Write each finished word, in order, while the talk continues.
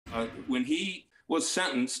When he was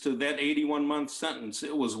sentenced to that 81-month sentence,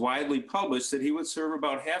 it was widely published that he would serve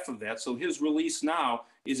about half of that. So his release now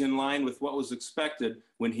is in line with what was expected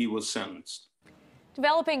when he was sentenced.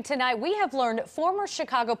 Developing tonight, we have learned former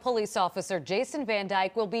Chicago police officer Jason Van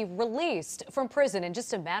Dyke will be released from prison in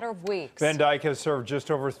just a matter of weeks. Van Dyke has served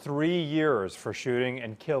just over 3 years for shooting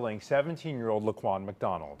and killing 17-year-old Laquan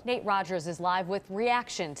McDonald. Nate Rogers is live with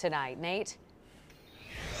reaction tonight. Nate?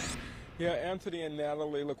 Yeah, Anthony and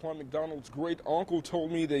Natalie, Laquan McDonald's great uncle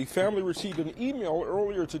told me the family received an email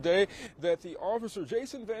earlier today that the officer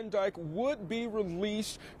Jason Van Dyke would be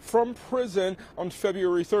released from prison on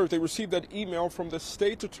February 3rd. They received that email from the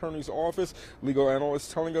state attorney's office. Legal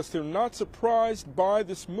analysts telling us they're not surprised by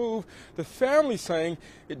this move. The family saying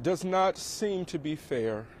it does not seem to be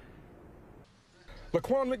fair.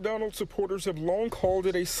 Laquan McDonald supporters have long called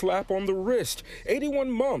it a slap on the wrist, 81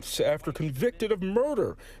 months after convicted of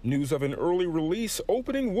murder. News of an early release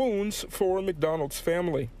opening wounds for McDonald's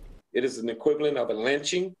family. It is an equivalent of a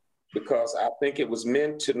lynching because I think it was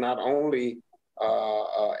meant to not only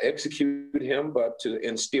execute him, but to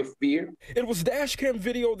instill fear. It was dashcam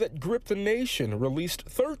video that gripped the nation, released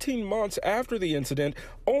 13 months after the incident,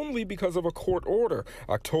 only because of a court order.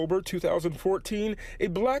 October 2014, a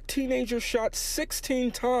black teenager shot 16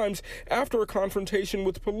 times after a confrontation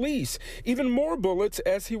with police, even more bullets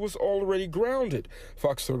as he was already grounded.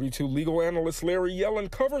 Fox 32 legal analyst Larry Yellen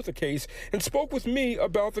covered the case and spoke with me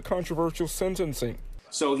about the controversial sentencing.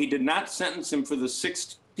 So he did not sentence him for the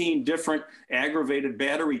 16 different aggravated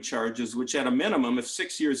battery charges, which at a minimum, if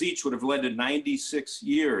 6 years each, would have led to 96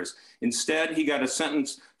 years. Instead, he got a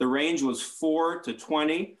sentence, the range was 4 to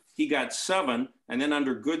 20. He got 7, and then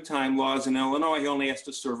under good time laws in Illinois, he only has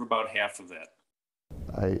to serve about half of that.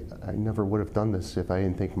 I never would have done this if I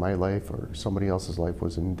didn't think my life or somebody else's life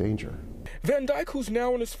was in danger. Van Dyke, who's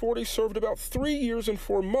now in his 40s, served about 3 years and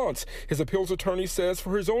 4 months. His appeals attorney says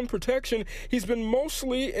for his own protection, he's been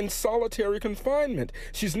mostly in solitary confinement.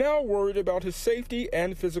 She's now worried about his safety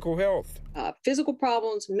and physical health. Physical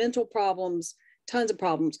problems, mental problems, tons of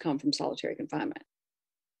problems come from solitary confinement.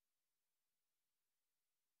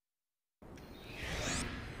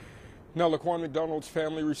 Now, Laquan McDonald's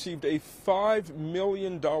family received a $5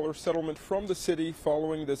 million settlement from the city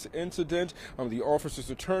following this incident. The officer's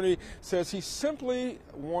attorney says he simply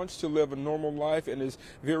wants to live a normal life and is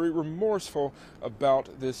very remorseful about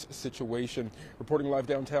this situation. Reporting live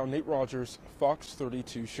downtown, Nate Rogers, Fox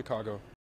 32, Chicago.